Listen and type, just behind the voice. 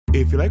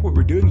If you like what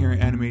we're doing here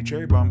at Anime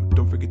Cherry Bomb,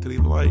 don't forget to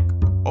leave a like.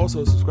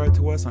 Also, subscribe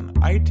to us on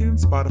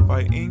iTunes,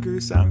 Spotify, Anchor,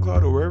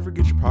 SoundCloud, or wherever you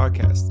get your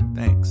podcasts.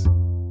 Thanks.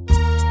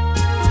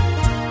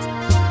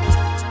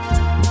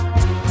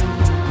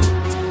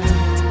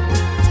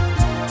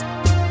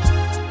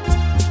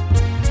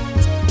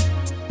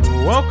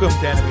 Welcome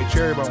to Anime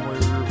Cherry Bomb, where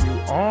we review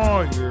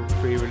all your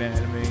favorite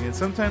anime and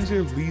sometimes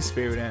your least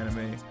favorite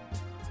anime.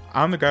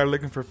 I'm the guy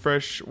looking for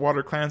fresh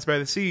water clans by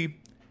the sea,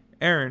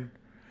 Aaron.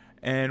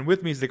 And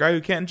with me is the guy who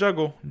can't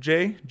juggle,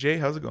 Jay. Jay,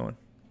 how's it going?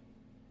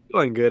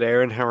 Going good,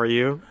 Aaron. How are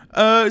you?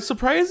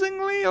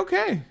 Surprisingly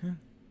okay.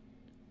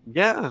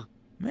 Yeah,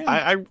 Man.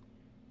 I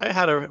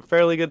had a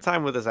fairly good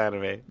time with this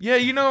anime. Yeah,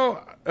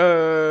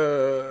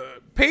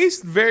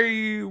 paced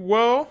very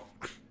well.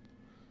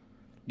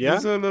 Yeah,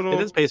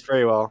 it is paced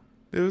very well.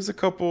 There was a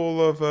couple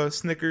of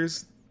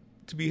Snickers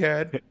to be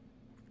had.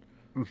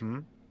 Mm-hmm.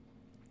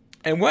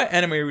 And what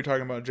anime are we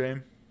talking about,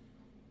 James?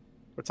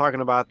 We're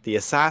talking about the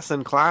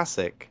Assassin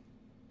Classic,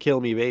 Kill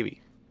Me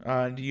Baby.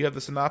 Do you have the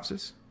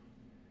synopsis?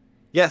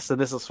 Yes, and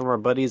this is from our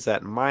buddies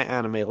at My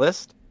Anime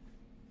List.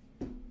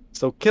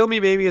 So, Kill Me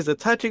Baby is a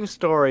touching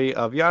story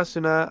of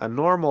Yasuna, a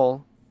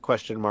normal,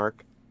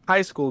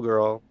 high school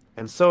girl,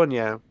 and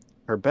Sonia,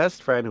 her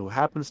best friend who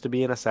happens to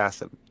be an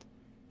assassin.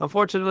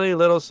 Unfortunately,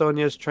 little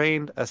Sonia's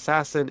trained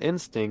assassin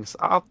instincts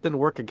often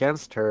work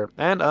against her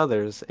and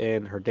others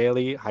in her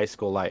daily high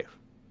school life,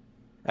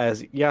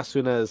 as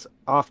Yasuna's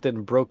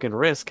often broken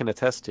wrist can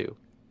attest to.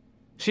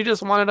 She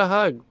just wanted a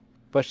hug,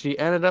 but she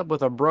ended up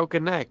with a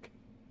broken neck.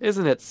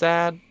 Isn't it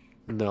sad?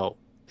 No,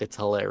 it's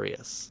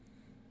hilarious.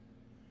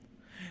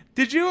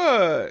 Did you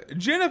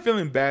end up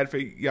feeling bad for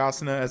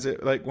Yasuna as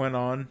it went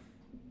on?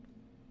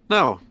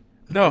 No,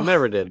 No. I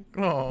never did.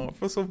 Oh, I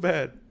feel so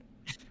bad.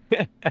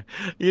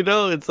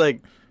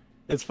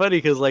 It's funny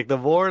because the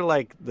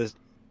more this,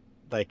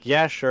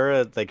 yeah, sure,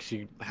 it's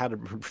she had her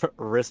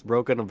wrist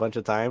broken a bunch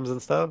of times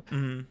and stuff,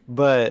 Mm-hmm.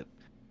 but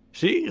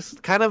she's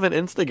kind of an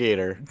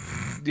instigator.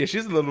 Yeah,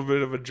 she's a little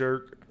bit of a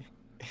jerk.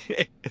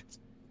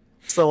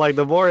 So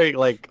the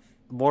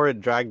more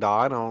it dragged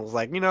on, I was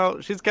like,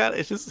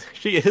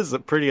 she is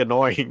pretty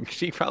annoying.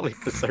 She probably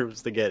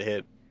deserves to get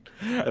hit.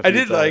 I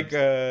did I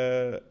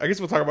guess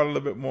we'll talk about it a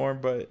little bit more,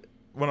 but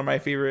one of my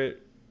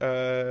favorite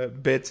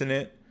bits in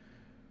it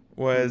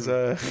was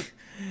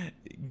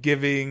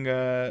giving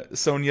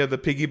Sonia the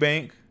piggy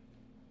bank.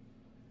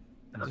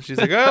 So she's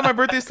like, "Oh, my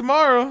birthday's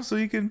tomorrow, so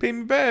you can pay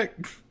me back."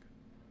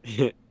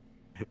 That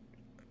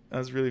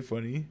was really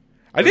funny.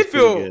 I did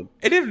feel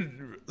it did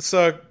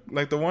suck.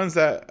 The ones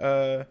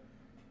that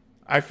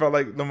I felt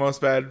like the most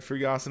bad for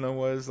Yasuna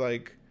was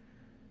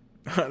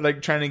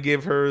trying to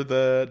give her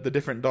the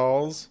different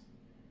dolls.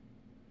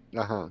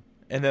 And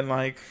then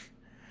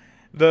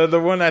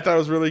the one I thought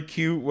was really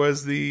cute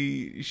was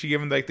she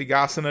gave him the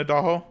Yasuna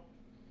doll.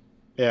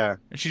 Yeah.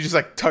 And she just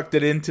tucked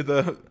it into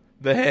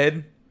the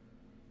head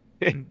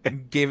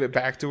and gave it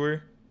back to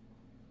her.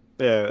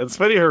 Yeah, it's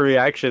funny her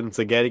reaction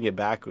to getting it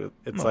back.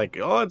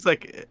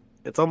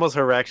 It's almost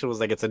her reaction was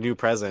it's a new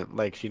present.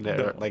 She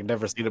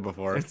never seen it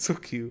before. It's so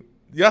cute.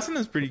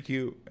 Yasuna's pretty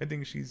cute. I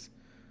think she's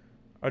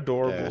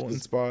adorable in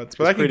spots,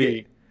 but I can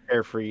pretty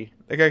carefree.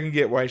 I can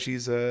get why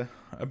she's a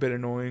bit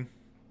annoying.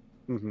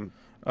 Mm-hmm.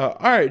 All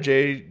right,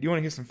 Jay, do you want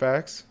to hear some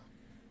facts?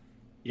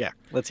 Yeah,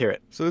 let's hear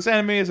it. So this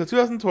anime is a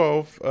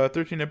 2012,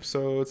 13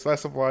 episodes,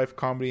 slice of life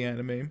comedy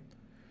anime.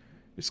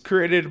 It's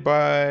created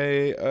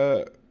by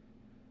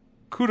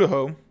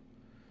Kudoho.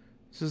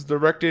 This is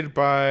directed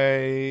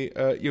by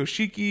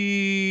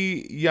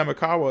Yoshiki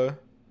Yamakawa,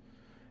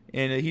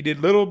 and he did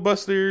Little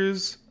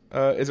Busters.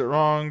 Is It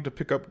Wrong to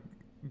Pick Up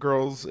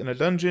Girls in a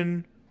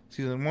Dungeon,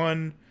 season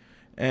 1,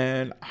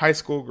 and High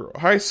Score Girl.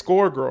 I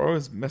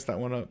always messed that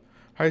one up.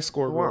 High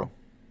Score Girl.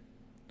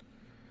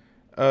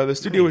 The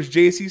studio was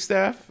JC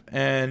staff,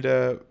 and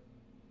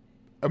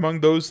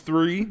among those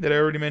three that I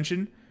already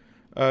mentioned,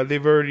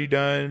 they've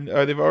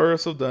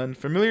also done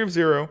Familiar of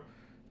Zero,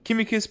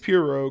 Kimikis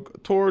Pure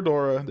Rogue,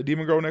 Toradora, The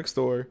Demon Girl Next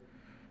Door,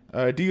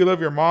 Do You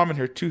Love Your Mom and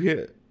her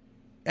 2-hit,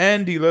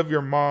 and Do You Love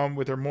Your Mom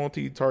with her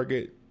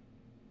multi-target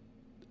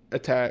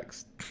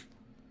attacks.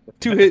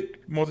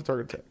 2-hit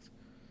multi-target attacks.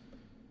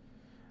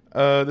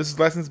 This is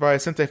licensed by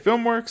Sentai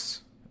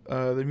Filmworks.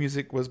 The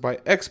music was by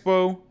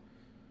Expo.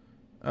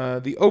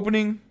 The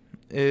opening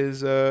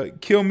is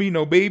Kill Me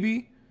No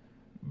Baby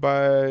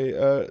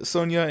by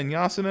Sonia and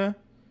Yasuna.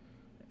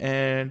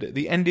 And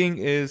the ending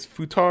is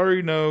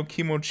Futari no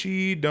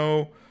Kimochi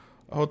no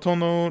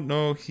Hotono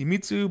no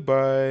Himitsu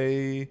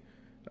by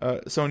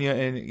Sonia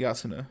and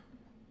Yasuna.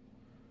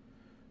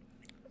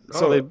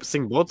 So they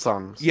sing both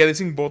songs. Yeah, they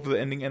sing both of the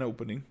ending and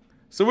opening.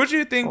 So what do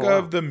you think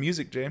of the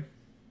music, Jay?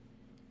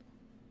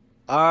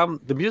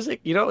 The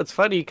music, it's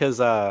funny because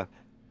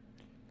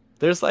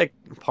there's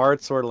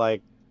parts where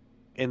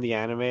in the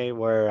anime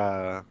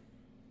where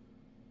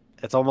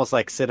it's almost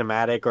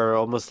cinematic or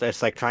almost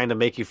it's trying to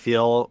make you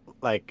feel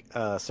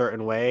a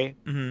certain way.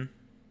 Mm-hmm.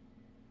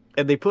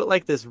 And they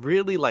put this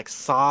really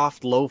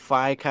soft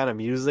lo-fi kind of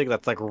music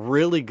that's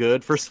really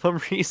good for some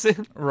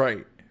reason.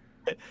 Right.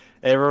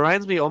 It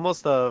reminds me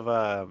almost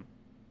of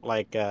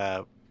like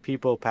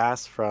People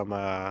Pass from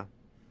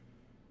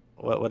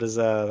what is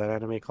that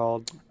anime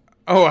called?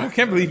 Oh, I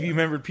can't believe Uh, you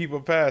remembered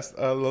People Past.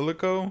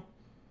 Lolico?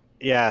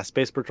 yeah,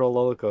 Space Patrol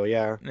Lolico.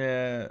 Yeah,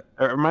 Yeah,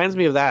 it reminds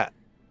me of that.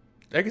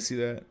 I can see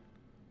that.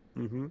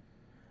 Hmm.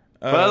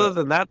 But Uh, other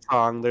than that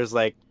song, there's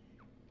like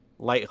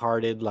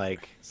lighthearted,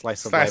 like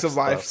slice of Slice life of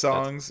Life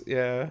stuff. That's songs.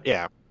 Yeah.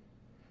 yeah.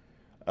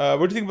 What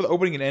do you think about the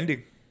opening and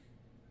ending?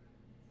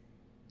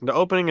 The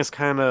opening is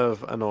kind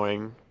of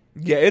annoying.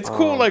 Yeah, it's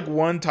cool Um, like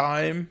one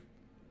time,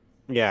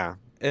 yeah,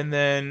 and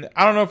then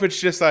I don't know if it's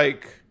just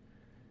like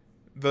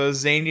the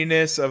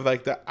zaniness of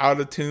like the out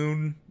of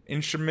tune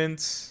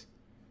instruments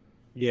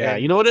yeah.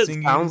 You and know what it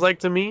sounds singing. like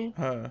to me?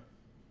 Huh.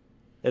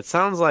 It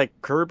sounds like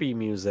Kirby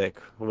music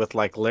with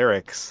like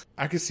lyrics.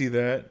 I could see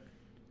that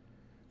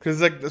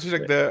because like there's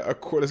like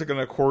there's like an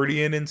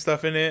accordion and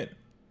stuff in it.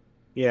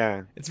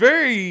 Yeah, It's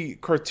very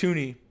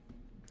cartoony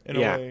in a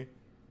yeah, way,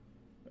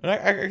 and I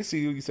can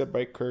see what you said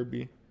by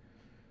Kirby.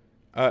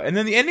 And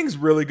then the ending's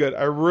really good.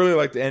 I really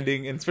like the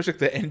ending, and especially like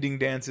the ending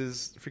dance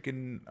is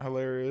freaking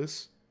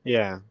hilarious.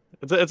 yeah.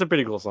 It's a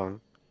pretty cool song.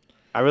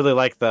 I really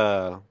like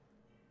the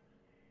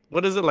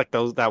what is it like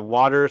those that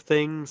water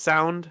thing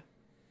sound?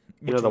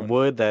 You know, Which the one?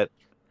 wood that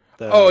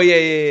Oh the yeah,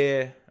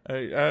 yeah, yeah.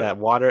 Yeah. that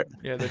water.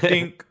 Yeah, the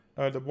dink,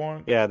 the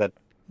bonk. Yeah, that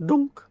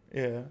dunk.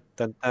 Yeah,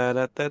 Dun, da,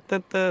 da, da, da,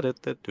 da, da,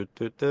 da, da,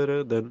 da, da,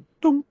 da, dun,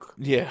 dunk.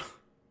 yeah.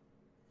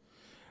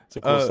 It's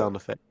a cool Uh, sound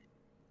effect.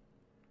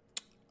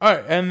 all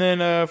right, and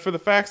then for the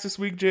facts this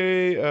week,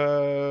 Jay,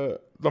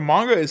 the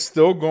manga is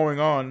still going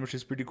on, which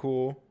is pretty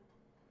cool.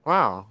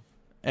 Wow.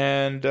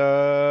 And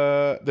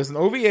there's an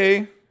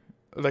OVA,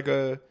 like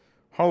a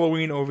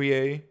Halloween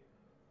OVA,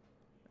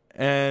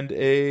 and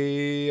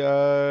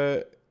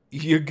a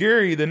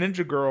Yagiri, the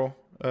ninja girl.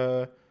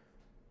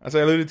 As I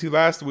alluded to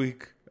last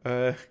week,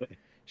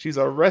 she's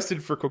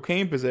arrested for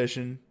cocaine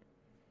possession,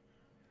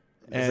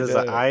 This and is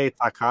Ai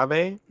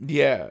Takabe.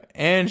 yeah,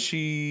 and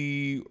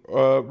she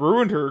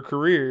ruined her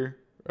career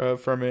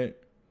from it.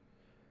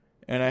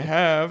 And I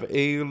have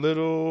a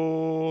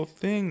little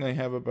thing I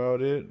have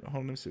about it. Hold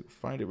on, let me see,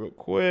 find it real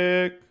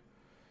quick.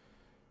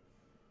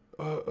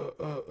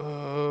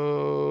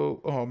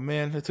 Oh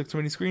man, I took too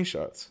many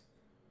screenshots.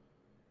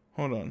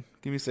 Hold on,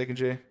 give me a second,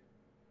 Jay.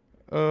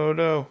 Oh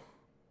no.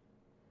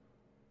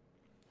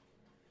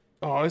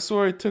 Oh, I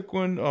swear I took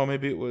one. Oh,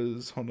 maybe it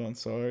was. Hold on,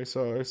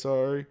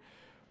 sorry.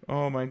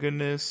 Oh my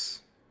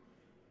goodness.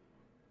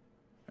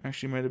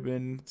 Actually, might have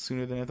been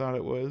sooner than I thought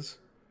it was.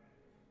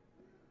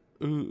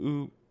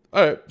 Ooh.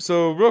 All right,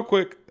 so real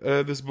quick,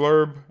 this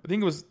blurb. I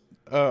think it was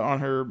on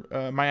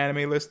her My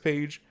Anime List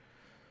page.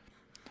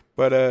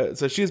 But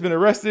so she has been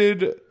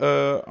arrested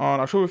on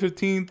October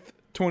 15th,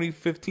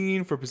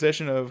 2015, for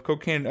possession of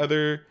cocaine and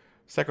other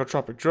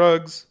psychotropic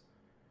drugs.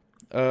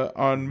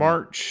 On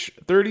March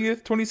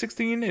 30th,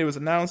 2016, it was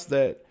announced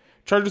that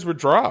charges were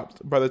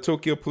dropped by the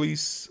Tokyo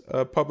Police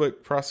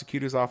Public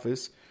Prosecutor's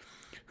Office,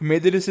 who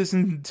made the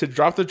decision to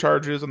drop the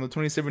charges on the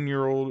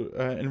 27-year-old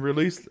and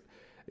released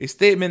a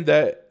statement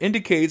that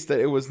indicates that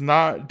it was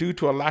not due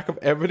to a lack of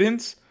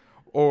evidence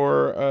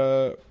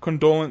or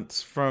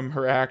condolence from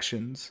her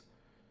actions.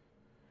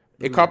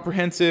 A Mm.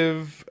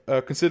 comprehensive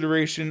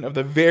consideration of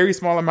the very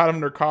small amount of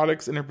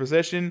narcotics in her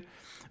possession,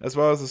 as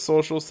well as the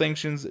social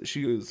sanctions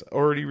she has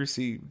already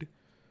received.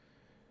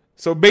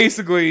 So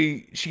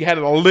basically, she had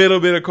a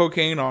little bit of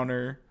cocaine on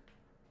her,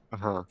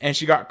 Uh-huh. and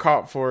she got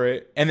caught for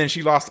it, and then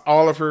she lost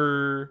all of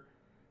her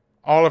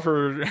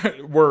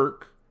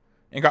work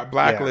and got Yeah.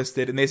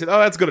 blacklisted. And they said, "Oh,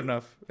 that's good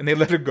enough," and they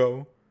let her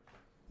go.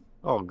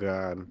 Oh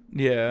God.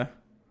 Yeah,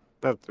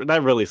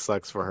 That really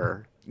sucks for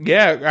her.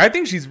 yeah, I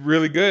think she's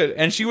really good,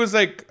 and she was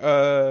like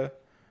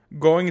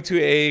going into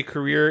a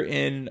career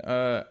in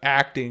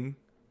acting.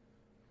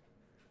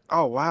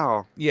 Oh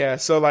wow. Yeah,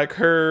 so like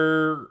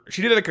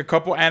she did like a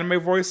couple anime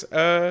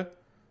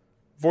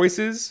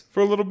voices for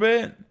a little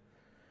bit,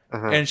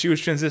 Uh-huh. and she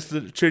was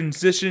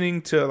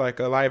transitioning to like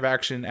a live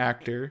action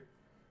actor,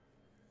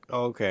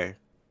 Okay.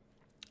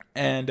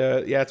 and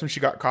yeah, that's when she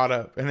got caught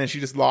up, and then she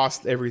just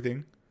lost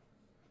everything.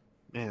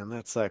 Man,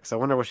 that sucks. I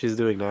wonder what she's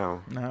doing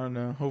now. I don't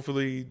know.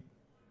 Hopefully,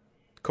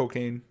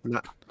 cocaine.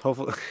 Not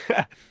hopefully.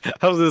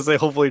 I was gonna say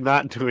hopefully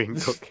not doing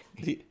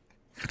cocaine.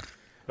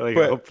 Like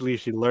But hopefully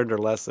she learned her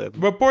lesson.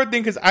 poor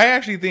thing, because I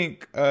actually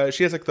think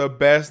she has like the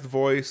best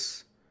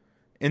voice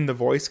in the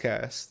voice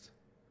cast.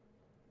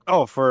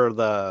 Oh, for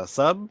the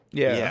sub?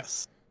 Yeah,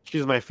 Yes.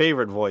 She's my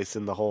favorite voice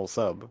in the whole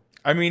sub.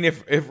 I mean,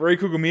 if Ray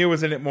Kugumiya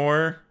was in it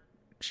more,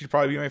 she'd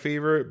probably be my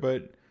favorite.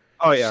 But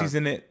Oh yeah. she's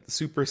in it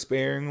super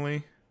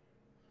sparingly.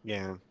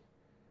 Yeah.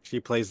 She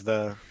plays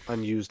the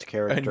unused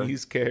character.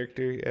 Unused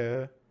character,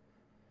 yeah.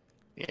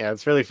 Yeah,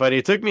 it's really funny.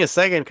 It took me a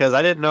second because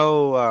I didn't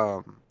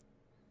know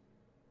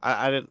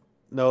I didn't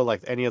know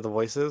like any of the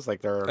voices,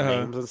 like their Uh-huh.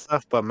 names and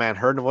stuff, but man,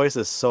 her voice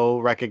is so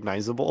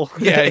recognizable.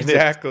 Yeah, And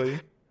exactly.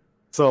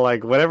 so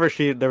like whenever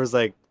there was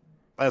like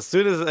as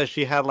soon as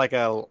she had like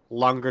a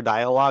longer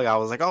dialogue, I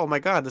was like, "Oh my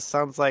God, this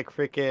sounds like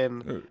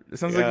freaking It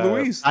sounds like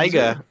Luis.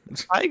 Taiga.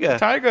 Taiga."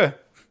 Taiga.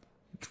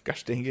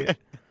 Gosh dang it!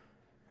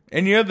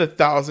 And you know the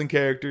 1,000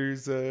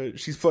 characters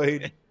she's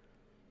played.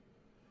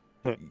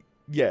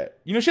 Yeah,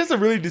 you know she has a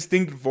really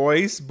distinct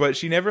voice, but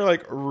she never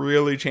like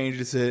really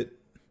changes it.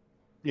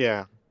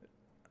 Yeah.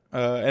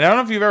 And I don't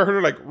know if you've ever heard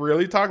her like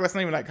really talk. That's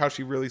not even like how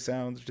she really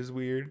sounds, which is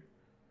weird.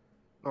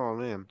 Oh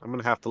man, I'm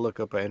gonna have to look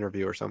up an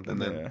interview or something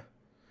then.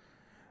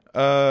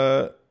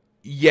 Yeah.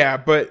 Yeah,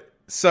 but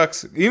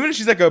sucks. Even if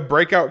she's like a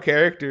breakout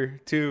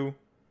character too.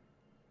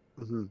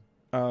 Hmm.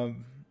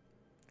 Um,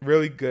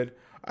 really good.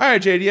 All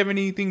right, Jay. Do you have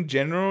anything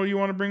general you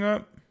want to bring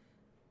up?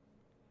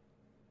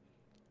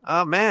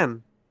 Oh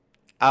man,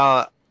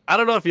 I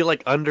don't know if you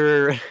like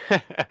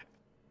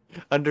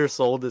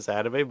undersold this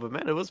anime, but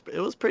man, it was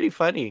pretty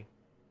funny.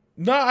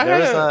 No, There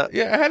was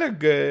a I had a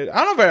good.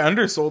 I don't know if I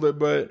undersold it,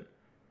 but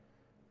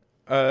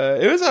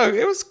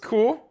it was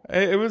cool.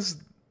 It was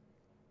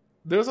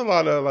there was a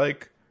lot of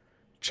like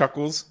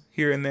chuckles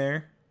here and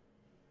there.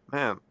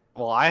 man.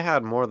 Well, I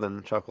had more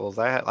than chuckles.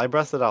 I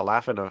busted out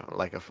laughing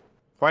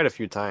quite a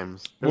few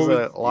times. There's What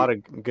was a lot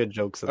of good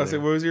jokes in I was like,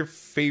 there. what was your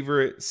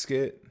favorite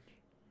skit?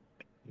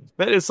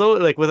 But it's so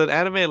like with an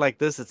anime like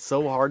this, it's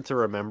so hard to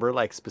remember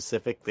like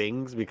specific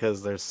things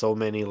because there's so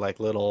many like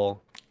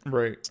little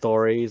Right.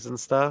 stories and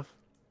stuff.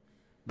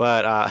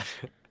 But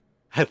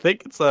I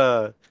think it's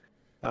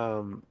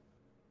um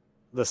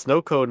the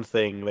snow cone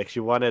thing. Like she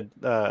wanted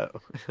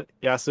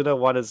Yasuna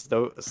wanted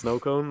snow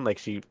cone. Like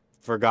she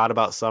forgot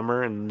about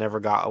summer and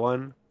never got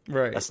one a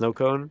Right. snow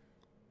cone.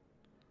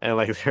 And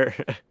like they're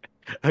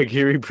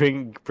Agiri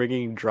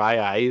bringing dry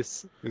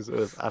ice.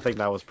 I think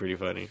that was pretty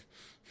funny.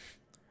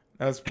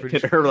 That was pretty.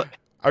 And her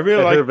I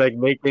really and her like.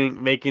 like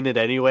making it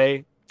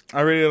anyway.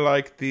 I really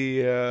like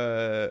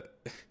the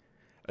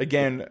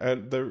again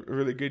the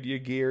really good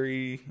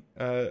Yagiri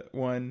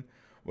one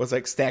was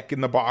like stacking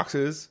the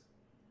boxes.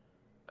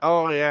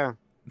 Oh yeah.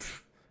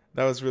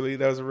 That was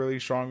a really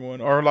strong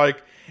one. Or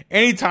like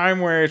any time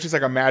where it's just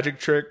like a magic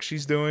trick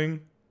she's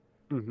doing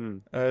Hmm.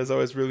 is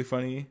always really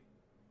funny.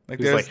 Like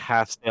He's like there's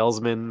half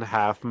salesman,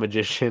 half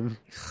magician.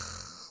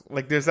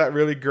 like there's that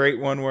really great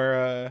one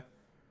where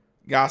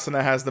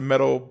Yasuna has the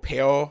metal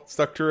pail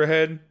stuck to her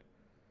head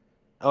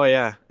Oh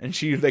yeah. and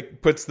she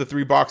like puts the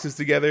three boxes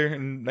together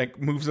and like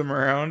moves them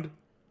around.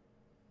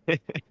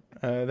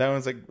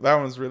 That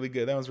one's really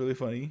good. That one's really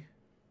funny.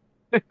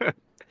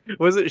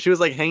 Was it? She was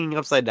like hanging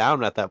upside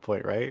down at that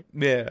point, right?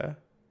 Yeah.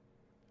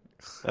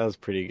 That was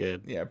pretty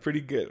good. Yeah,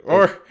 pretty good. Like,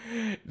 Or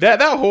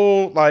that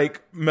whole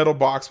like metal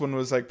box one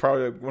was like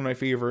probably one of my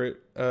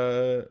favorite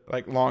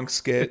like long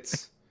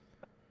skits.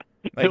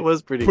 it Like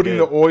was pretty putting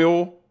good. the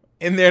oil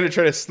in there to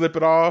try to slip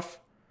it off.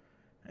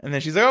 And then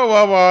she's like, "Oh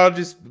well, I'll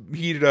just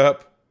heat it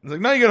up." I was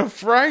like, "No, you gotta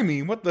fry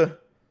me." What the?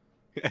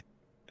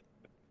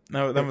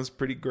 No, that was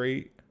pretty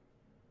great.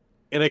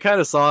 And I kind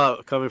of saw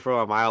it coming from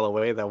a mile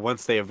away that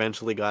once they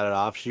eventually got it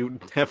off, she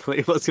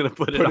definitely was gonna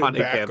put it Put on it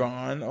back again.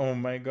 on. Oh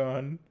my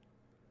god.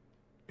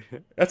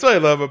 That's what I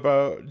love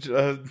about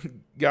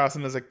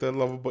Yasin is like the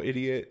lovable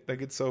idiot.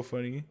 Like it's so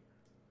funny.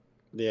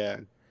 Yeah.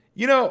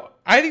 You know,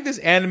 I think this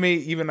anime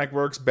even like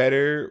works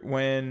better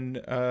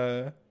when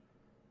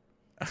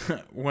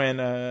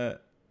when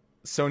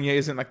Sonya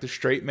isn't like the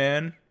straight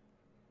man.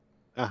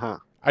 Uh-huh.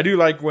 I do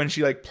like when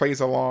she like plays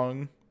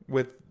along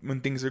with when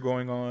things are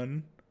going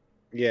on.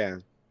 Yeah.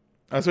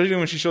 Especially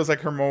when she shows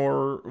like her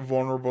more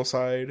vulnerable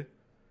side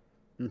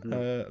Hmm.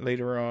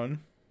 later on.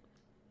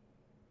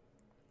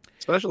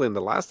 Especially in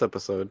the last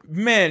episode.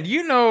 Man,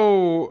 you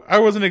know, I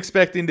wasn't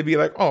expecting to be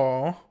like,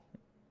 "Oh,"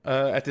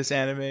 at this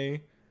anime,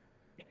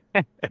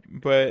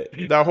 but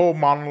that whole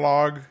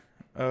monologue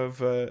of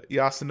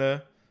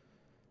Yasuna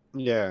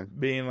Yeah.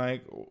 being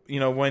like, you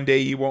know, one day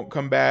you won't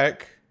come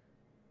back,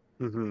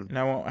 Hmm. and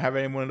I won't have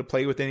anyone to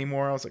play with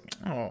anymore. I was like,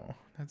 "Oh,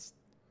 that's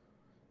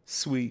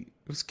sweet.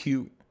 It was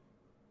cute."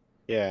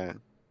 Yeah.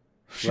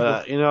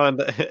 But in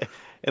the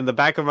in the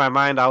back of my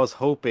mind, I was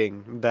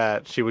hoping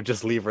that she would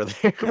just leave her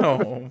there.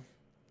 No,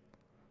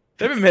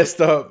 they've been messed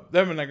up.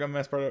 They've been like a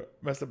messed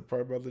up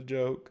part about the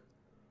joke.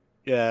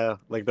 Yeah,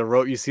 like the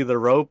rope. You see the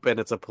rope, and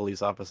it's a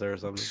police officer or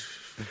something.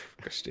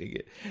 Gosh dang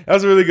it. That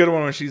was a really good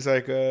one when she's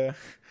like, again,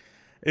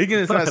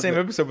 it's not the same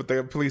episode with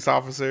the police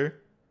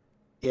officer.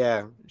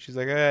 Yeah. She's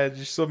like,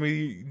 just showed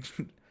me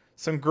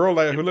some girl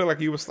like who looked like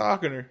you was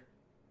stalking her.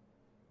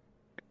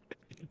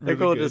 Really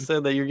Nicola good. just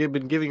said that you've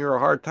been giving her a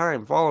hard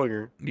time following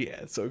her. Yeah,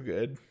 it's so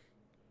good.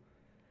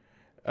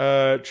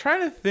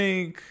 Trying to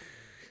think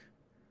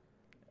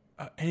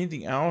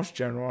anything else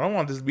general. I don't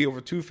want this to be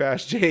over too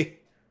fast, Jay.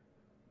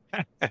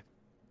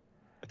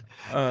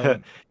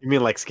 Um, You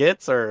mean like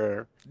skits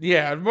or?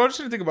 yeah, I'm just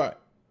trying to think about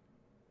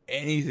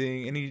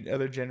anything, any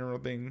other general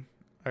thing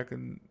you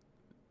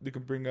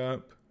can bring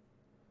up.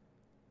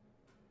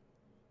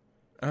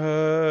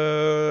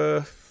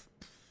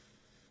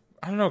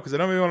 I don't know because I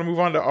don't really want to move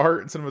on to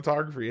art and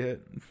cinematography yet.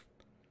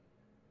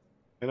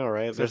 I know,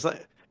 right? So There's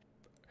like,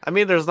 I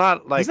mean, there's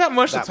not like there's not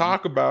much to that.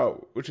 talk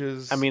about, which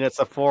is I mean, it's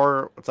a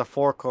four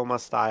coma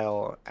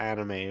style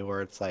anime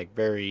where it's like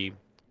very.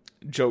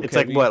 joke It's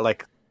heavy. like what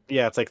like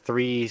yeah, it's like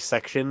three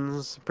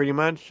sections pretty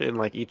much in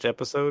like each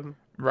episode.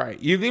 Right.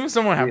 You even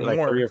someone have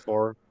Like three more. or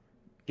four.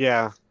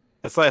 Yeah,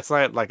 it's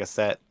not like a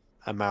set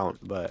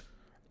amount, but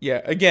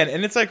Yeah, again,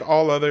 and it's like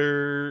all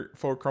other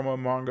full chroma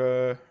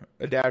manga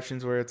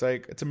adaptations where it's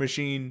like it's a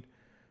machine,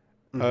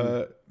 hmm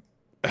uh,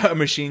 a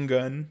machine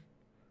gun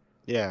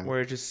yeah.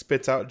 where it just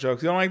spits out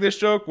jokes. You don't like this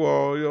joke?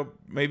 Well, you'll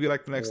maybe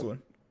like the next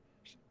one.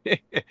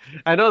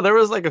 I know there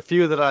was like a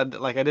few that I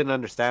didn't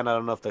understand. I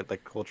don't know if the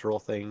cultural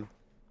thing.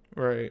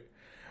 Right.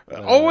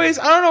 Uh, Always,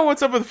 I don't know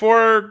what's up with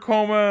four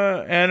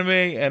coma anime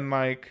and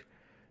like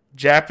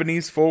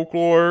Japanese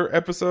folklore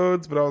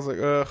episodes, but I was like,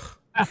 ugh,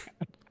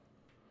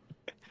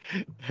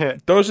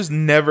 those just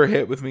never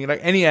hit with me. Like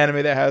any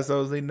anime that has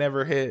those, they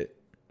never hit.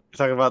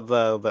 talking about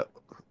the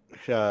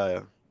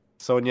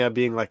Sonya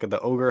being like the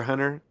ogre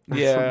hunter or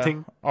Yeah,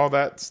 something. all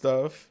that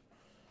stuff.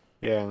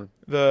 Yeah.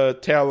 The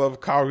tale of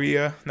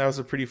Kaguya, that was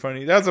a pretty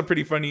funny. That was a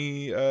pretty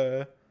funny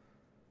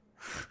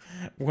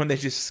one they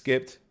just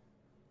skipped.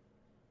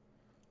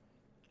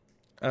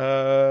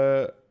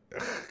 Uh,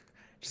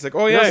 just like,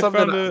 oh You yeah, know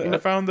something, I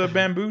found the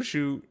bamboo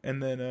shoot,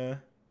 and then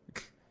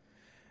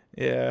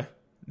yeah,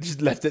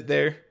 just left it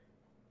there.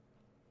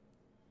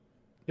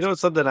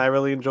 something I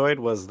really enjoyed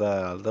was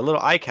the little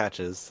eye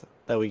catches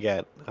that we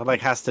get. It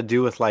like has to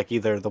do with like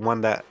either the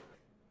one that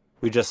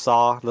we just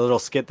saw, the little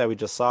skit that we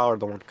just saw, or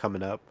the one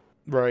coming up.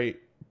 Right,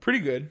 pretty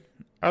good.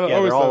 I Yeah, they're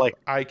always all love like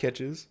eye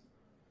catches.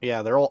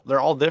 yeah, they're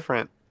all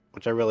different,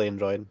 which I really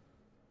enjoyed.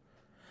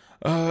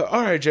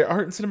 All right, Jay,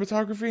 art and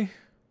cinematography.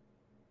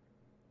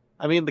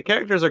 I mean, the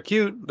characters are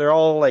cute. They're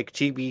all like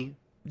chibi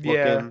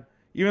Yeah, looking.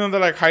 even though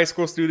they're like high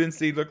school students,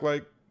 they look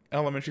like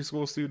elementary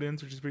school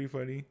students, which is pretty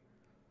funny.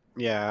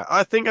 Yeah,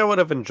 I think I would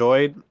have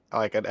enjoyed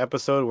like an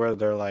episode where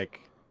they're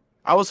like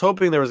I was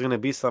hoping there was going to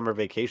be summer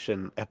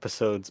vacation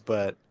episodes,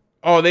 but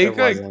Oh, they there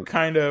like wasn't.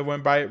 kind of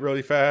went by it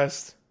really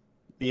fast.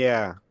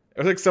 Yeah. It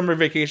was like summer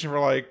vacation for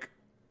like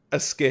a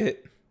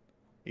skit.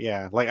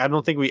 Yeah, like I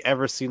don't think we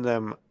ever seen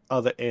them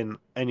other in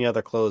any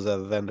other clothes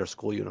other than their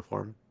school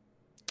uniform.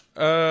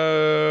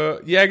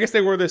 Yeah, I guess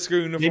they wore their school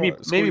Maybe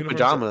uniform. School maybe uniforms.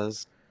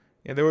 pajamas.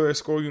 Yeah, they wore their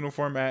school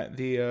uniform at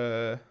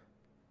the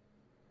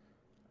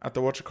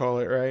what you call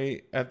it,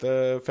 right? At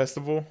the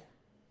festival.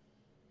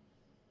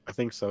 I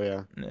think so,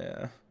 yeah.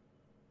 Yeah,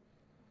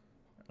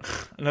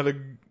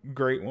 another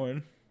great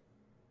one.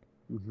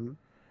 hmm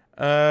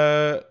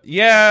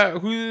Yeah.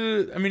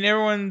 Who? I mean,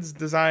 everyone's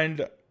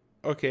designed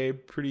okay,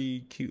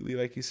 pretty cutely,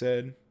 like you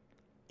said.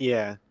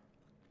 Yeah.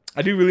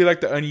 I do really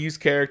like the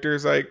unused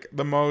characters, like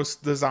the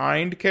most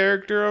designed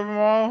character of them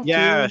all,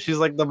 Yeah, too. she's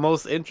like the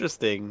most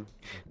interesting.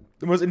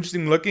 The most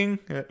interesting looking.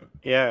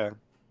 Yeah.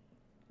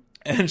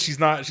 And she's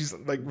not, she's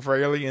like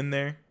rarely in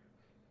there.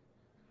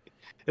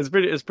 It's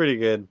pretty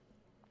good.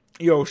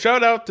 Yo,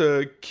 shout out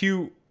to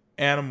cute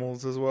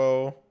animals as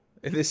well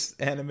in this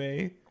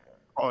anime.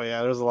 Oh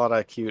yeah, there's a lot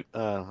of cute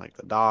like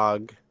the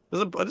dog.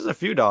 There's a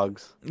few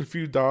dogs. A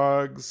few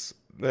dogs.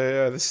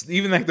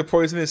 Even like the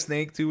poisonous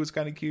snake too was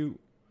kind of cute.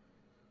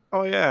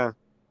 Oh yeah.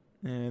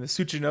 And the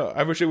Tsuchino.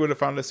 I wish I would have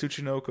found a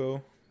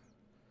Tsuchinoko.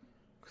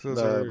 Because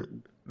those The are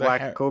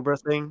black cobra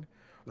thing.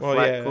 The well,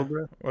 flat yeah,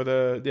 cobra. or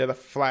the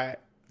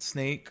flat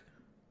snake.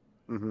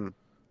 hmm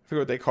I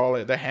forget what they call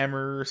it. The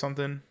hammer or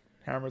something.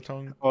 Hammer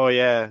tongue. Oh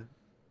yeah.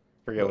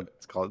 Forget what But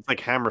it's called. It's like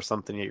hammer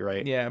something, you're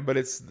right. yeah, but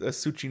it's a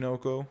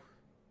Tsuchinoko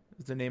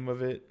is the name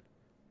of it.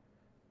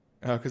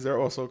 Because they're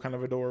also kind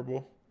of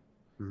adorable.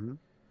 hmm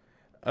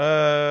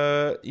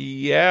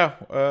Yeah.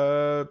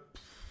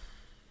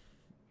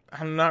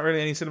 Not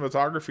really any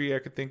cinematography I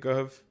could think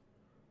of.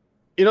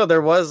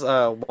 There was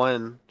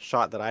one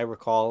shot that I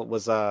recall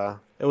was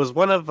it was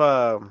one of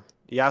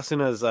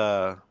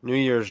Yasuna's New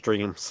Year's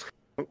dreams.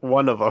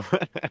 One of them.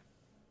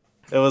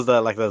 It was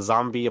the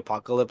zombie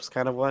apocalypse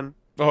kind of one.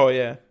 Oh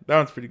yeah, that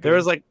one's pretty There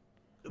was good. like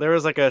there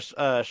was like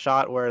a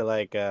shot where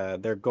like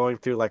they're going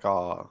through like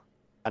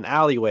an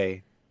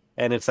alleyway,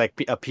 and it's like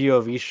a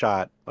POV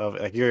shot of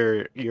like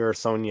your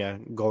Sonya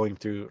going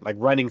through like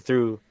running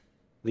through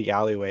the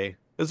alleyway.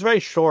 It was very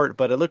short,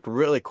 but it looked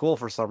really cool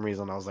for some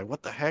reason. I was like,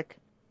 what the heck?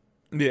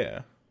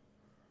 Yeah,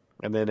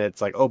 And then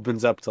it's like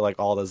opens up to like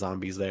all the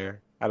zombies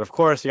there. And of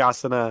course,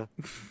 Yasuna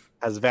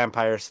has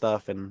vampire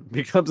stuff and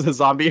becomes a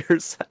zombie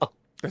herself.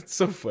 that's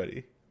so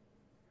funny.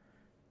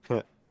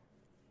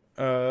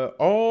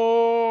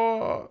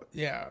 Oh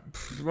yeah.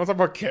 You want to talk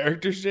about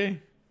characters,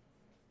 Jay?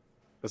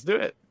 Let's do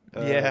it.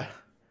 Yeah.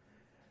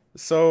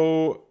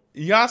 So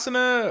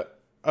Yasuna,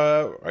 I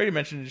already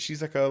mentioned it,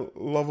 she's like a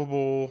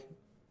lovable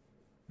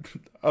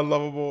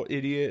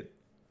idiot,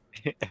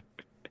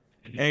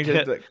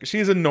 and like,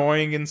 she's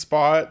annoying in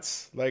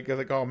spots. Like,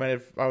 oh man,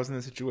 if I was in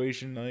this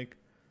situation, like,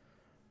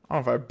 I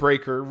don't know if I'd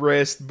break her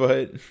wrist,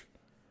 but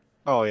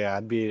Oh yeah,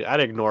 I'd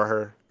ignore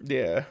her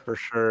yeah, for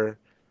sure.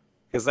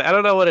 Because I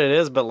don't know what it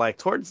is, but like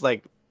towards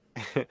like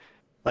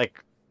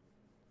like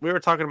we were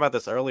talking about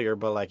this earlier,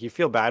 but like you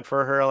feel bad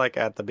for her like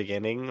at the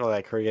beginning,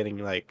 like her getting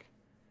like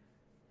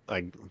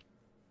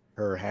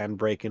her hand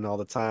breaking all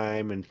the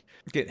time, and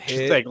get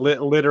she's hit. like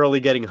literally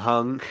getting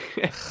hung.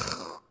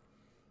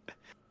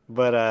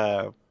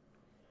 But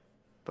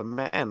But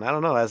man, I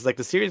don't know. As like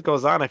the series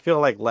goes on, I feel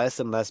like less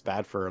and less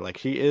bad for her. Like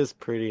she is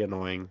pretty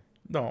annoying.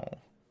 No,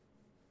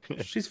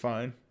 she's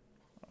fine.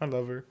 I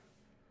love her.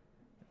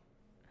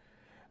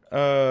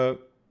 Uh,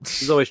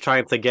 She's always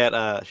trying to get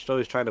she's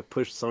always trying to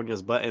push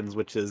Sonya's buttons,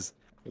 which is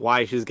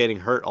why she's getting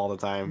hurt all the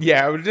time.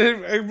 yeah,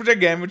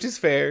 which is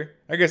fair.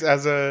 I guess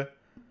as a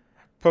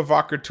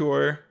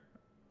provocateur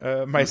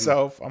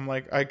myself, I'm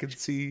like I could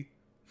see.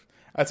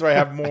 That's why I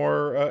have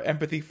more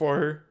empathy for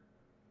her.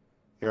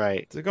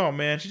 Right. It's like, oh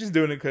man, she's just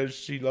doing it because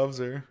she loves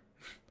her.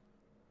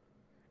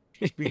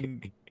 She's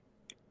being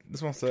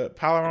just wants to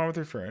pal around with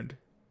her friend.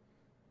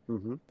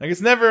 Hmm. Like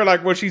it's never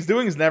like what she's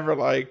doing is never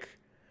like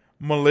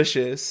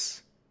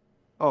malicious.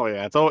 Oh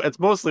yeah, it's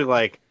mostly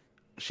like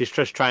she's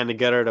just trying to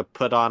get her to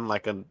put on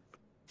like a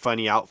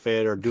funny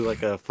outfit or do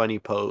like a funny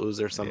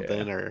pose or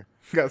something Yeah, or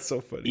that's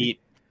so funny.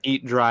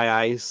 eat dry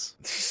ice.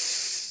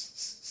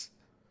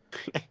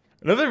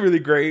 Another really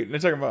great. They're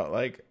talking about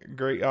like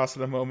great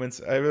Asuna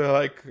moments. I really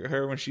like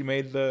her when she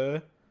made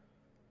the.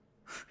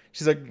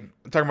 She's like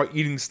talking about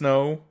eating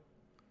snow.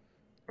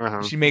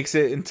 Uh-huh. She makes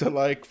it into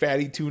like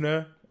fatty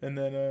tuna, and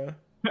then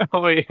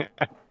Oh yeah.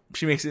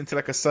 she makes it into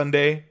like a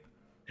sundae.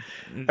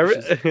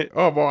 I,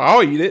 Oh well,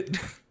 I'll eat it.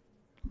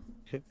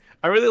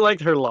 I really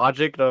liked her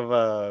logic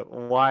of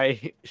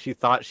why she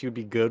thought she would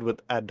be good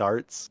with at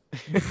darts.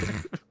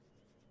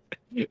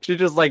 She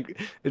just like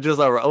it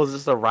was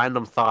just a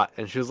random thought,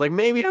 and she was like,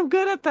 maybe I'm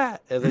good at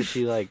that, and then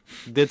she like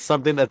did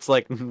something that's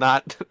like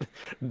not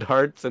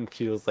darts, and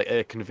she was like,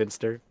 it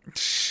convinced her.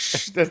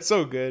 That's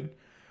so good.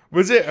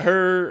 Was it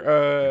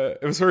her?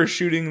 It was her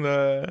shooting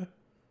The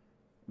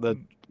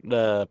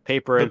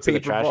paper the into the paper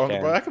trash ball.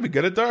 can. Well, I could be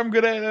good at dart. I'm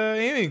good at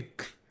aiming.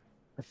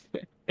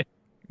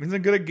 Means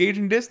I'm good at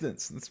gauging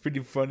distance. That's pretty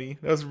funny.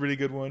 That was a really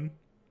good one.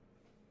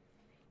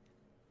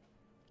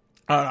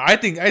 I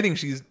think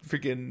she's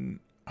freaking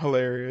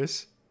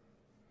hilarious.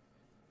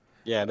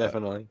 Yeah,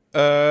 definitely.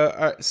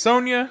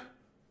 Sonya.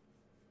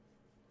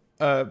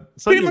 Pretty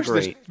Sonya's much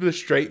great. the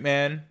straight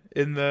man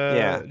in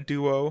Yeah. the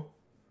duo.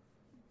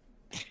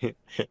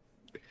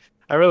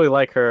 I really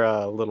like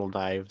her little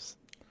knives.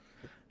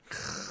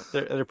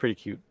 They're pretty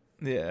cute.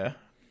 Yeah.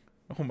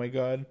 Oh my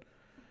god.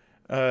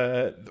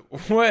 Uh,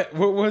 what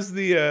was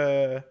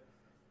the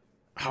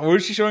what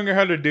was she showing her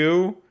how to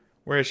do?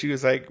 Where she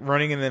was like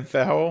running and then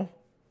fell.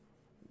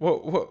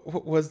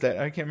 What was that?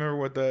 I can't remember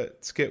what the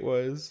skit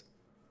was.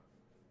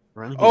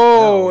 Running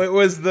Oh, fell. it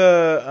was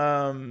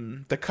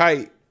the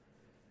kite.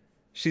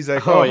 She's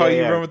like, Oh oh, how yeah,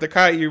 you yeah. run with the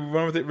kite? You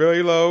run with it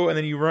really low, and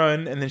then you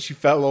run, and then she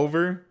fell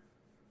over.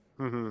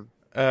 Hmm.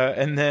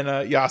 And then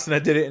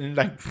Yasuna did it and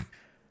like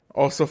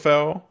also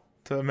fell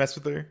to mess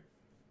with her.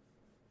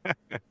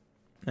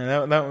 And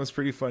that one was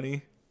pretty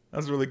funny. That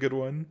was a really good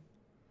one.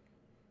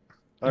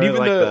 I And really even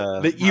like the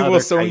the evil other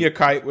Sonya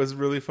kite. kite was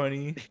really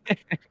funny.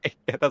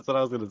 Yeah, that's what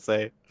I was gonna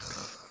say.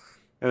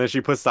 And then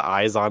she puts the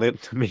eyes on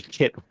it to make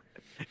it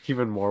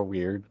even more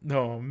weird.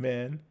 Oh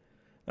man,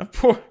 that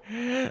poor.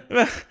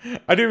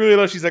 I do really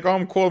love. She's like, "Oh,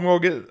 I'm cold.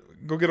 I'm gonna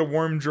go get a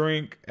warm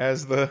drink."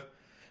 As the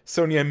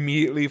Sonya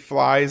immediately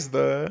flies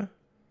the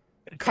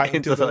kite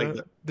into Like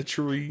the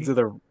tree. into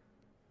the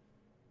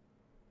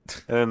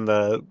and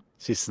then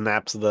she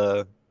snaps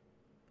the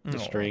Oh,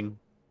 string.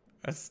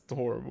 that's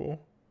horrible.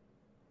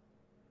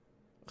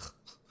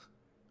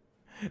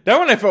 That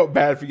one I felt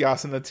bad for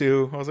Yasuna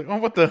too. I was like, "Oh,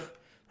 what the?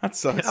 That I'm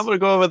sucks." gonna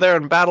go over there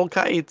and battle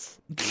kites.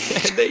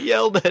 And they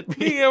yelled at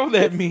He me. yelled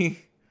at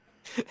me.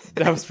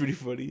 That was pretty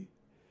funny.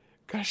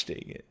 Gosh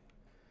dang it.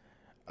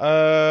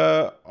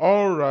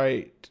 All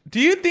right. Do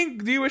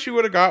you wish you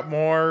would have got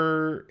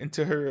more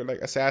into her like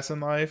assassin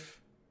life?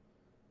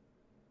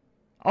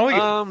 I don't think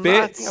it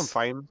No, I think I'm fits.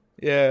 fine.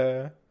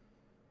 Yeah.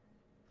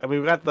 I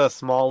mean, we got the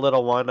small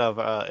little one of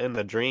in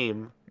the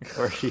dream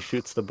where she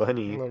shoots the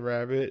bunny. Little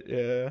rabbit.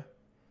 Yeah.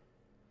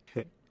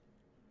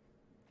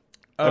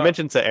 I Uh,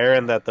 mentioned to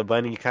Aaron that the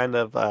bunny kind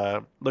of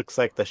looks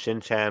like the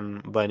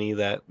Shin-chan bunny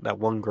that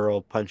one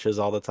girl punches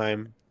all the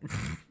time.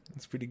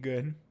 it's pretty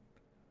good.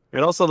 It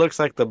also looks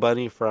like the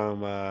bunny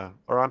from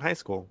Around High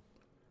School.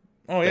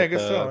 Oh yeah, I That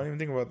guess so. I didn't even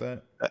think about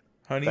that. that, that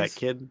Honeys.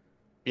 kid.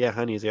 Yeah,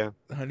 Honey's, yeah.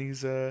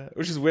 Honeys.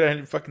 Which is weird. I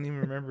didn't fucking even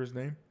remember his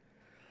name.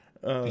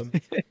 Um.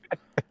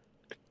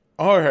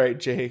 All right,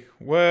 Jay.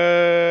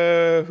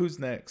 Who's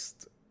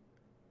next?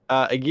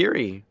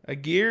 Agiri.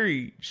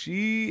 Agiri.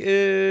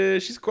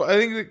 She's cool. I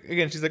think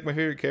again, she's like my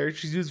favorite character.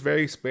 She's used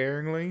very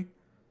sparingly.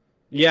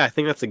 Yeah, I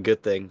think that's a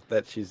good thing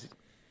that she's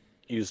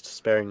used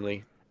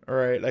sparingly. All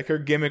right, like her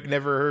gimmick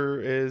never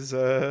is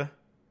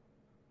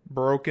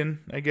broken.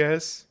 I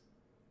guess.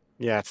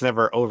 Yeah, it's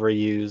never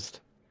overused.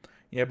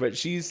 Yeah, but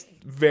she's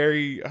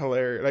very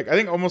hilarious. Like I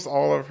think almost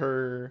all of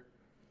her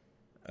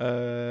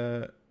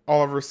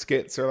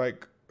skits are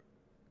like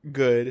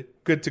good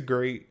to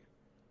great.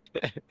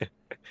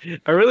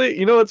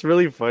 You know what's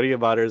really funny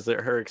about her is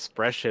that her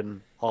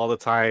expression all the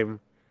time.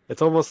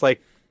 It's almost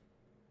like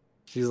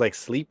she's like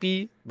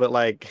sleepy, but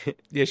like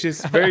Yeah,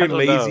 she's I very don't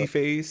lazy know.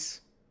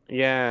 face.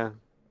 Yeah,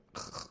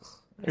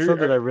 it's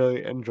something I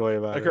really enjoy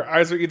about Like her her.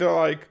 eyes are either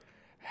like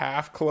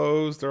half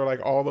closed or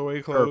like all the way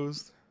Or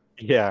closed.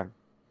 yeah.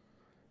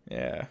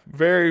 Yeah,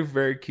 very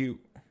very cute.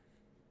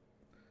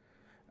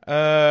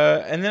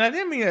 And then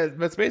I mean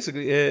that's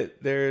basically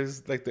it.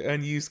 There's like the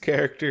unused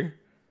character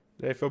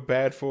that I feel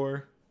bad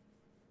for.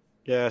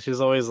 Yeah,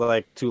 she's always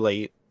like too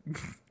late.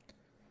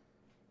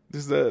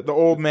 This is the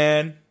old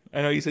man.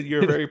 I know you said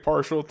you're very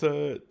partial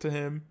to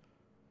him.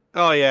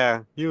 Oh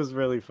yeah, he was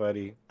really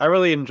funny. I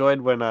really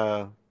enjoyed when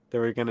they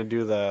were gonna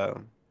do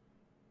the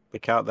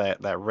count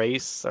that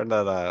race or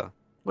the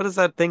what is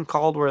that thing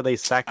called where they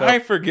stack I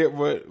up? forget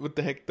what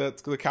the heck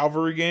that's the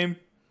cavalry game.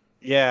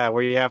 Yeah,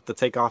 where you have to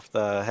take off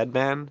the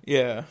headband.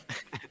 Yeah,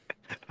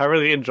 I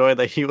really enjoyed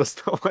that he was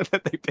the one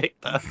that they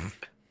picked up.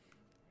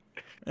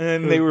 It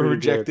and they was were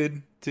pretty good.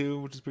 rejected too,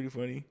 which is pretty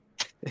funny.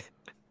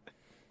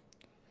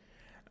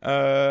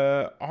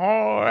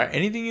 All right.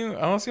 Anything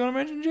else you want to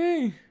mention,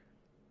 Jay?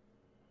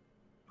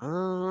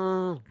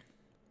 Uh, I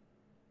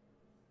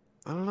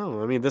don't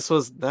know. I mean, this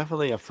was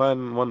definitely a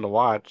fun one to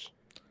watch.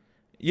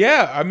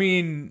 Yeah, I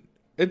mean,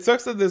 it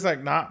sucks that there's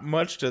like not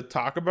much to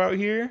talk about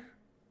here.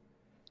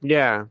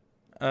 Yeah,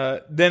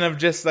 Then of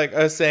just like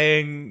us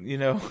saying,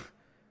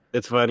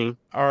 it's funny.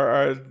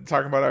 our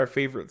talking about our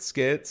favorite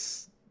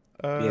skits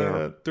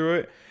Yeah. through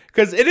it,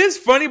 because it is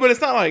funny, but it's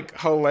not like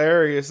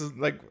hilarious. It's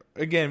like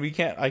again,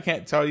 I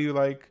can't tell you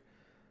like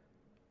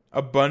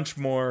a bunch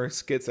more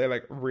skits I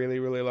like really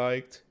really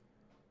liked.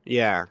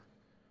 Yeah.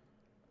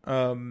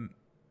 Um,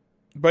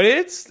 but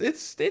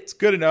it's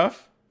good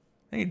enough.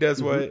 I think it does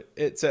Hmm. what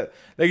it said.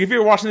 Like if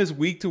you're watching this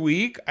week to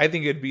week, I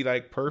think it'd be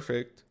like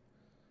perfect.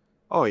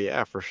 Oh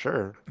yeah, for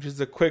sure. Just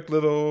a quick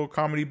little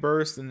comedy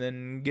burst and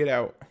then get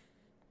out.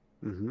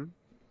 Hmm.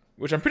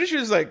 Which I'm pretty sure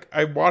is like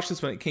I watched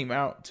this when it came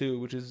out too,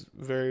 which is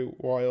very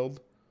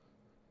wild.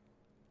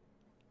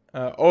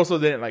 Also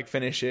didn't like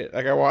finish it.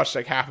 Like I watched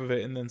like half of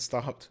it and then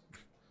stopped.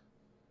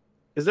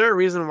 Is there a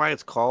reason why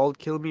it's called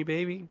Kill Me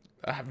Baby?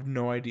 I have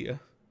no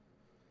idea.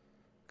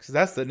 Because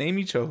that's the name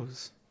he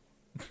chose.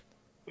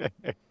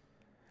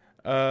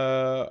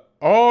 All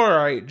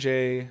right,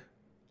 Jay.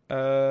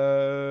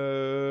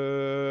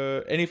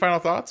 Any final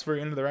thoughts for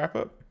into the wrap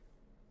up?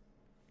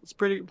 It's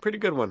pretty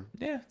good one.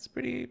 Yeah, it's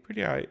pretty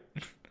alright.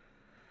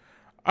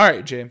 All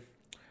right, Jay.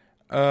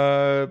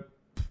 Uh,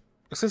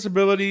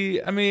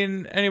 accessibility. I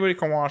mean, anybody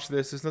can watch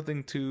this. There's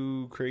nothing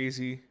too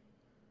crazy.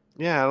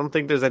 Yeah, I don't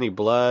think there's any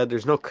blood.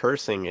 There's no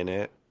cursing in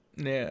it,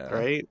 Yeah.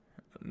 right?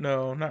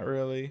 No, not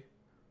really.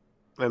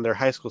 And they're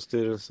high school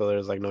students, so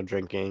there's like no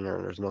drinking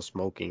or there's no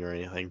smoking or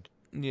anything.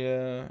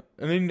 Yeah.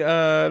 And then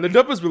the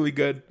dub was really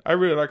good. I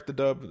really liked the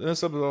dub. And the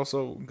sub was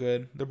also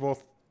good. They're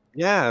both.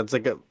 Yeah, it's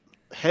like a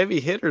heavy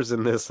hitters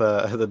in this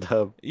the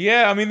dub.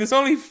 Yeah, I mean, there's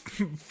only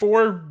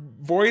four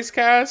voice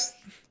cast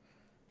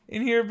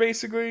in here,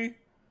 basically.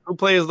 Who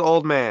plays the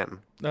old man?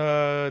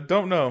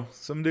 Don't know.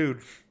 Some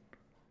dude.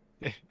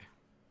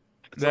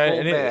 It's an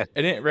old man.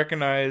 I didn't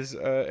recognize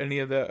any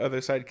of the other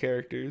side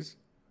characters'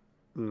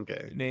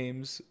 Okay.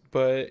 names,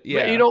 but But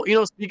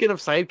yeah, speaking of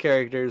side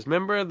characters,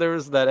 remember there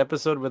was that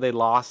episode where they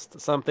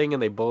lost something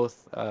and they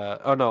both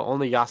oh no,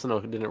 only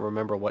Yasuno didn't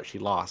remember what she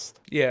lost.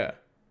 yeah.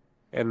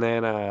 And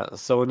then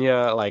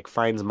Sonia like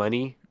finds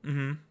money.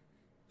 Hmm.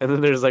 And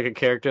then there's like a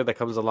character that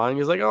comes along.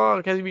 He's like,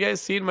 "Oh, have you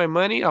guys seen my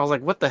money?" I was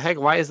like, "What the heck?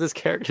 Why is this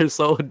character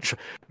so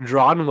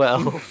drawn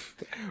well?"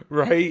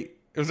 Right?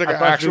 It was like I an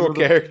thought she was actual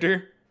gonna-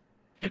 character.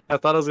 I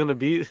thought it was gonna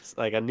be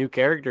like a new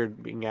character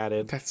being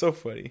added. That's so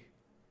funny.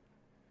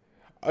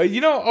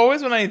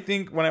 Always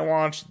when I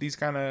watch these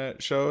kind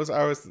of shows,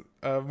 I was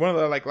one of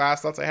the like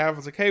last thoughts I have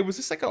was like, hey, was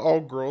this like an all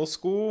girls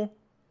school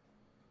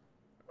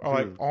or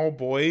like all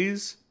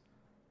boys?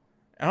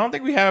 I don't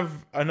think we have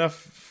enough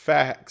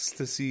facts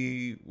to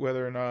see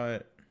whether or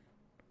not.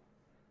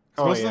 'Cause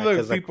Oh most yeah, of the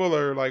 'cause, like, people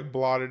are like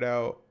blotted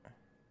out.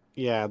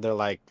 yeah, they're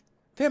like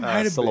They might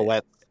have been.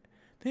 silhouettes.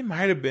 They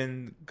might have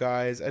been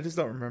guys. I just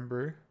don't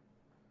remember.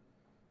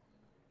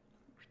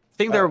 I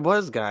think there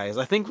was guys.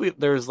 I think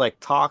there's like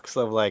talks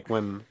of like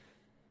when.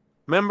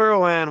 Remember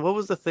when what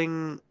was the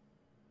thing?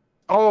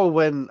 Oh,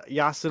 when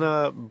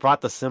Yasuna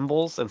brought the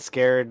symbols and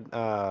scared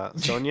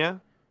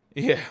Sonia.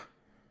 Yeah.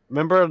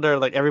 Remember they're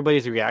like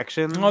everybody's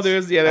reactions. Oh, I think there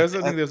was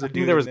a think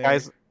dude. there was in there.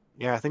 guys.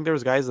 Yeah, I think there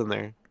was guys in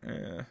there.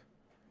 Yeah.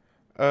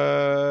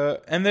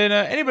 And then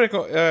anybody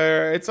go.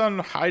 It's on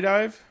High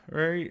Dive,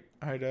 right?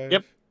 High Dive.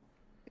 Yep.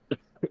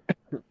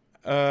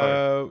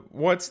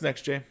 What's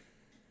next, Jay?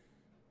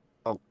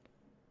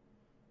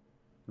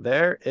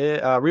 There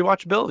is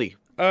rewatchability.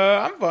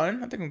 I'm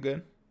fine. I think I'm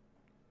good.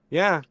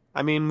 Yeah,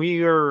 I mean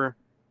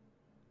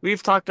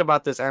we've talked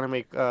about this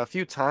anime a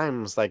few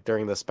times, like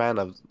during the span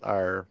of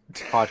our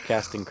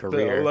podcasting The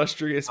career.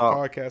 illustrious Oh.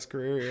 podcast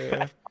career.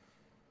 Yeah.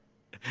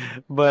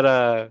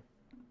 But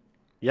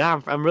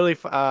yeah, I'm really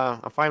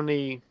I'm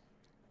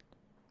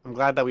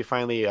glad that we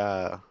finally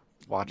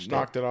watched it.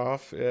 Knocked it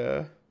off.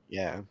 Yeah.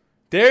 Yeah.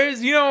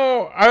 There's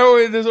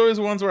there's always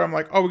ones where I'm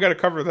like, oh, we got to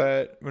cover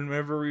that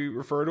whenever we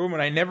refer to them,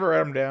 and I never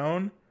write them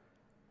down,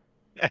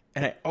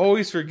 and I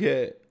always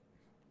forget.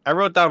 I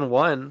wrote down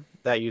one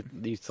that you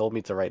told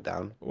me to write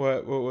down.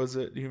 What was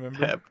it? Do you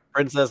remember?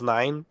 Princess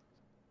Nine.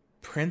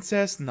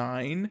 Princess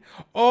Nine.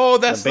 Oh,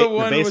 that's the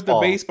one with the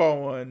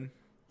baseball one.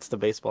 It's the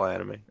baseball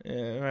anime.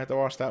 Yeah, I have to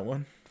watch that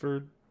one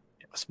for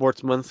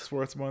Sports Month.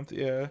 Sports Month.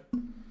 Yeah.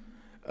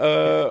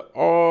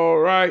 All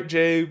right,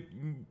 Jay.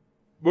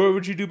 What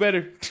would you do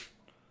better?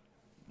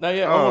 Not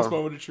yet. Almost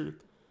moment of truth.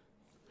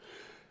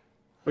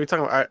 What are you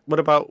talking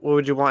about? What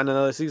would you want in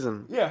another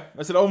season? Yeah,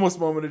 I said almost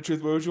moment of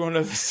truth. What would you want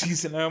in another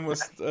season? I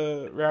almost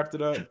wrapped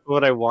it up.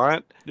 What I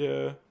want?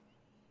 Yeah.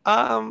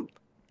 I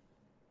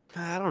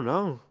don't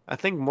know. I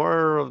think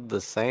more of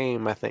the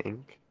same. I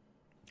think.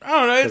 I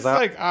don't know. It's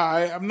like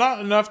I'm not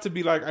enough to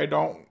be like I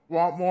don't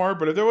want more,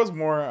 but if there was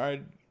more,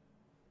 I'd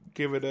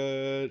give it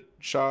a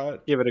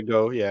shot. Give it a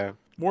go. Yeah.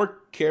 More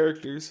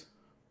characters.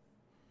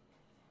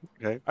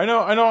 Okay. I know.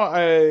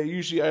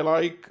 I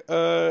like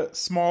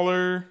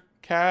smaller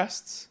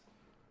casts,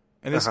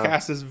 and this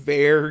cast is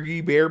very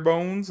bare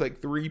bones,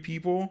 like 3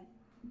 people.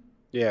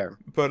 Yeah.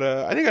 But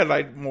I think I'd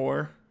like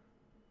more.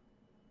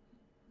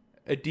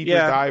 A deeper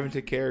dive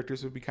into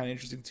characters would be kind of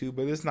interesting too,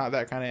 but it's not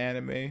that kind of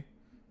anime.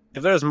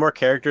 If there's more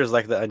characters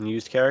like the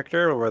unused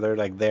character, where they're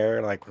like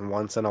there like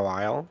once in a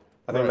while,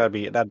 I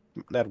think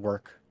that'd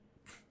work.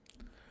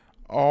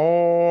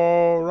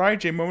 All right,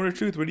 Jay. Moment of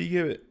truth. What do you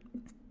give it?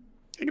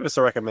 I give us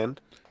a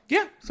recommend.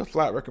 Yeah, it's a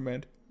flat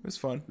recommend. It's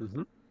fun.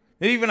 Mm-hmm.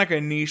 Maybe even like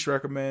a niche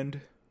recommend.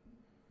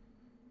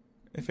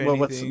 If anything. Well,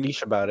 what's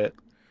niche about it?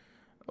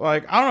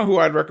 Like I don't know who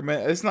I'd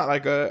recommend. It's not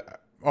like like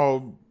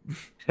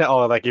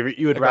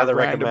you would like rather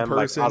recommend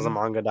person. Like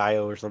Azumanga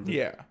Daioh or something.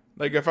 Yeah,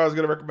 like if I was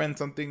gonna recommend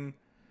something,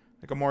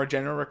 like a more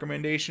general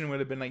recommendation would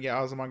have been like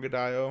Azumanga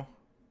Daioh,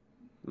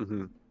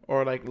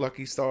 or like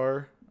Lucky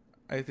Star.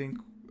 I think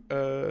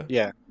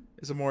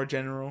is a more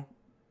general.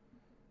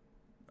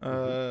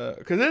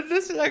 Because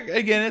this is like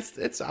again,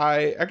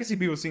 I can see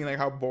people seeing like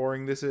how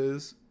boring this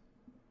is.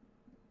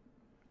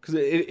 Because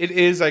it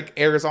is like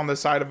errs on the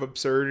side of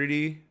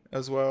absurdity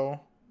as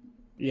well.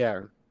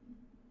 Yeah.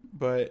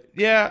 But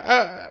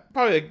yeah,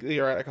 probably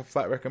you're right, like a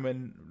flat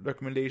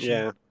recommendation.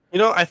 Yeah.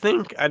 I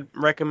think I'd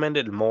recommend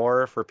it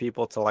more for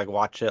people to like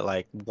watch it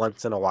like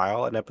once in a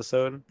while, an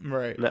episode,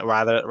 right?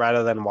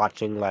 Rather than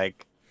watching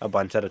like a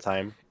bunch at a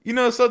time.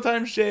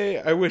 Sometimes Jay,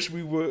 I wish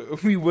we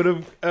would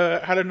have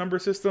had a number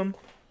system.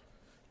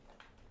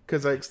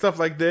 Because like stuff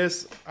like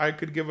this, I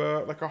could give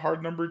a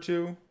hard number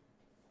to.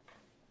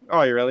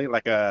 Oh, you really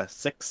like a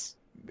 6?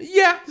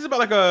 Yeah, it's about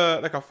like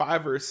a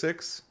 5 or a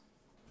 6.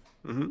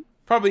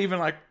 Probably even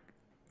like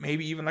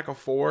maybe even like a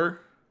 4,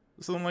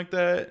 something like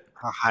that.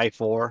 A high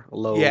 4,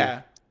 low.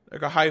 Yeah,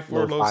 like a high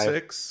 4, low 5.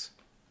 6,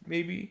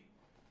 maybe.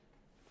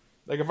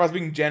 Like if I was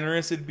being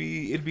generous, it'd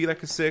be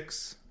like a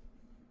 6.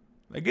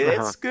 Like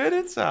it's good,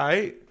 it's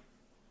alright.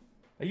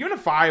 Like even a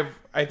 5,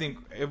 I think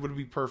it would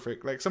be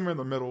perfect. Like somewhere in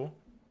the middle.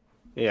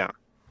 Yeah.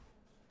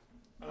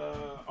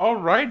 All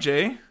right,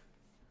 Jay.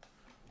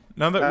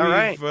 Now that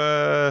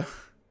I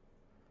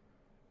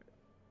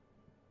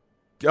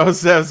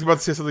was about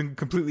to say something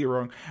completely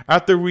wrong.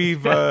 After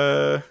we've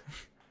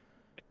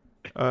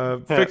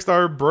fixed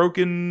our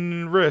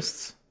broken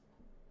wrists,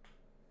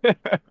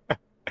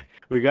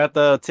 we got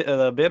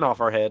the bin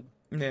off our head.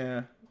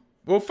 Yeah.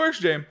 Well,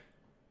 first, Jay,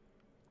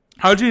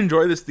 how'd you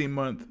enjoy this theme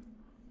month?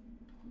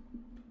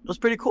 It was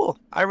pretty cool.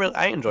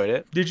 I enjoyed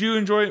it. Did you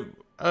enjoy?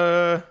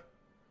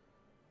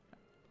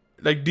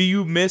 Like, do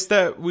you miss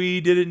that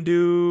we didn't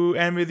do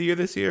Anime of the Year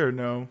this year or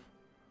no?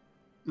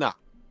 No.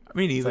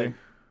 Me neither.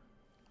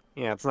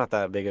 Yeah, it's not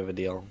that big of a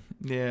deal.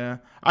 Yeah.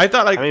 I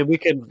thought we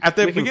could at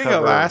the beginning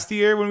of last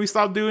year when we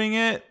stopped doing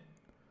it,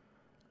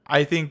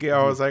 I think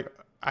I was like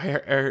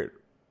I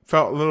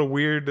felt a little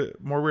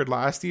more weird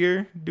last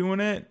year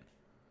doing it.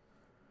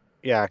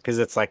 Yeah, because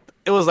it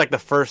was like the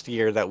first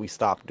year that we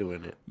stopped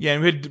doing it. Yeah,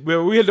 and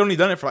we had only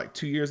done it for like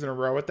 2 years in a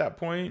row at that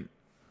point.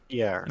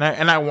 Yeah,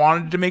 and I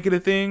wanted to make it a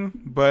thing,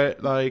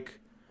 but like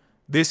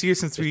this year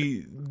since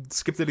we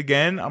skipped it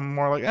again, I'm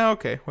more like,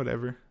 okay,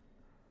 whatever.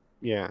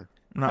 Yeah,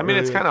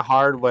 it's kind of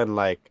hard when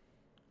like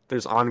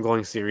there's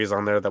ongoing series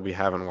on there that we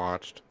haven't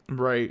watched.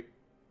 Right,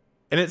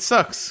 and it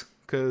sucks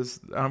because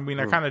I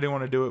kind of do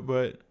want to do it,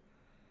 but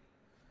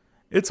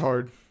it's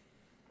hard.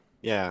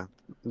 Yeah,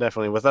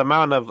 definitely. With the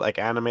amount of like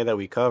anime that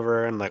we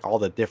cover and like all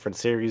the different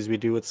series we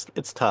do,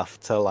 it's tough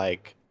to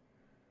like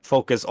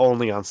focus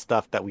only on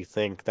stuff that we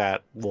think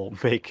that will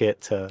make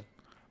it to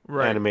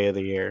Anime of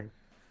the Year.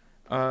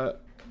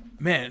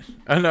 Man,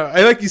 I know.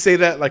 I like you say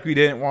that like we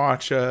didn't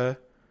watch 200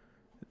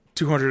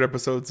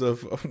 episodes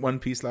of One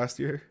Piece last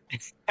year.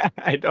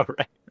 I know,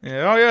 right?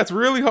 Yeah. Oh yeah, it's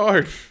really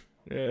hard.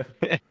 Yeah.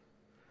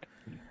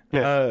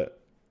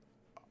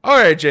 All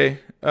right, Jay.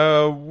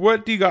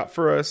 What do you got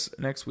for us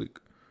next week?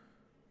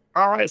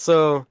 All right,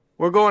 so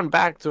we're going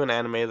back to an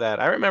anime that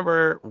I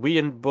remember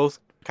we both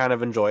kind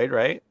of enjoyed,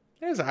 right?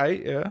 It's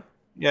alright, yeah.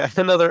 Yeah,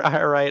 another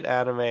alright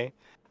anime.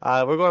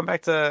 We're going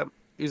back to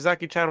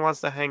Uzaki-chan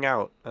Wants to Hang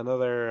Out.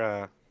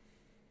 Another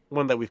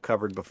one that we've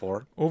covered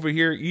before. Over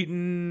here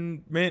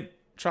eating mint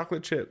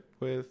chocolate chip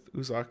with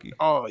Uzaki.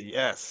 Oh,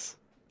 yes.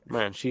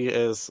 Man, she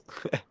is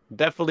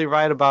definitely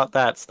right about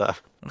that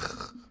stuff.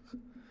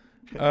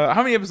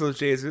 How many episodes,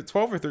 Jay? Is it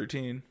 12 or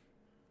 13?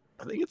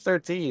 I think it's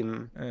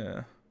 13.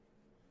 Yeah.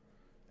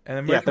 And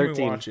then where Yeah, can we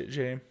 13. watch it,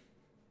 Jay?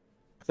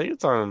 I think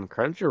it's on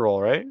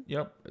Crunchyroll, right?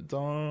 Yep, it's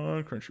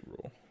on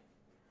Crunchyroll.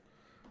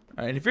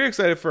 And if you're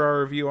excited for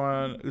our review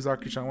on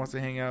Uzaki-chan Wants to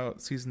Hang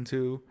Out Season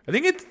 2, I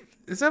think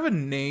does it have a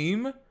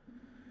name? I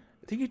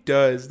think it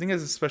does. I think it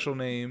has a special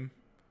name.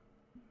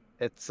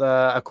 It's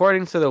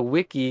according to the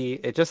wiki,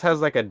 it just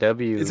has like a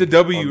W. It's a on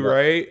W, the...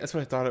 right? That's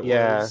what I thought it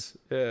Yeah. was.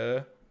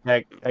 Yeah.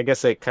 I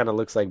guess it kind of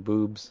looks like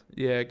boobs.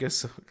 Yeah, I guess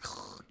so.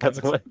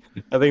 That's what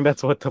I think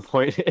that's what the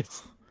point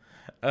is.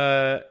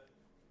 Uh,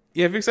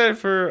 yeah, if you're excited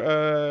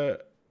for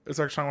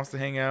Uzaki-chan Wants to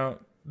Hang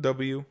Out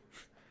W,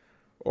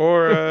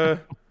 or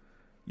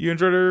you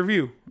enjoyed our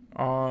review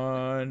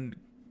on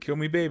Kill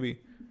Me Baby,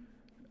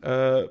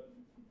 go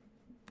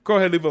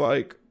ahead, leave a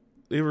like,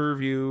 leave a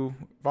review,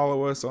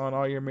 follow us on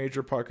all your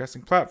major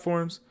podcasting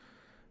platforms,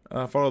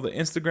 follow the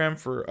Instagram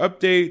for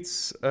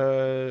updates,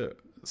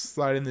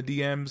 slide in the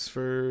DMs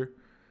for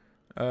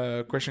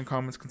question,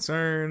 comments,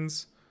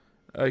 concerns.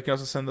 You can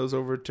also send those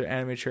over to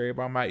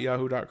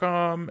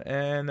animecherrybomb@yahoo.com.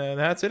 And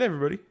that's it,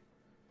 everybody.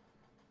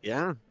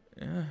 Yeah.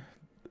 Yeah.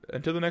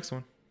 Until the next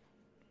one.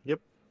 Yep.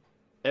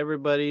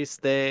 Everybody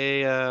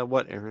stay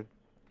what, Aaron?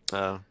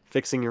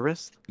 Fixing your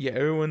wrist? Yeah,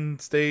 everyone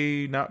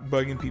stay not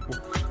bugging people.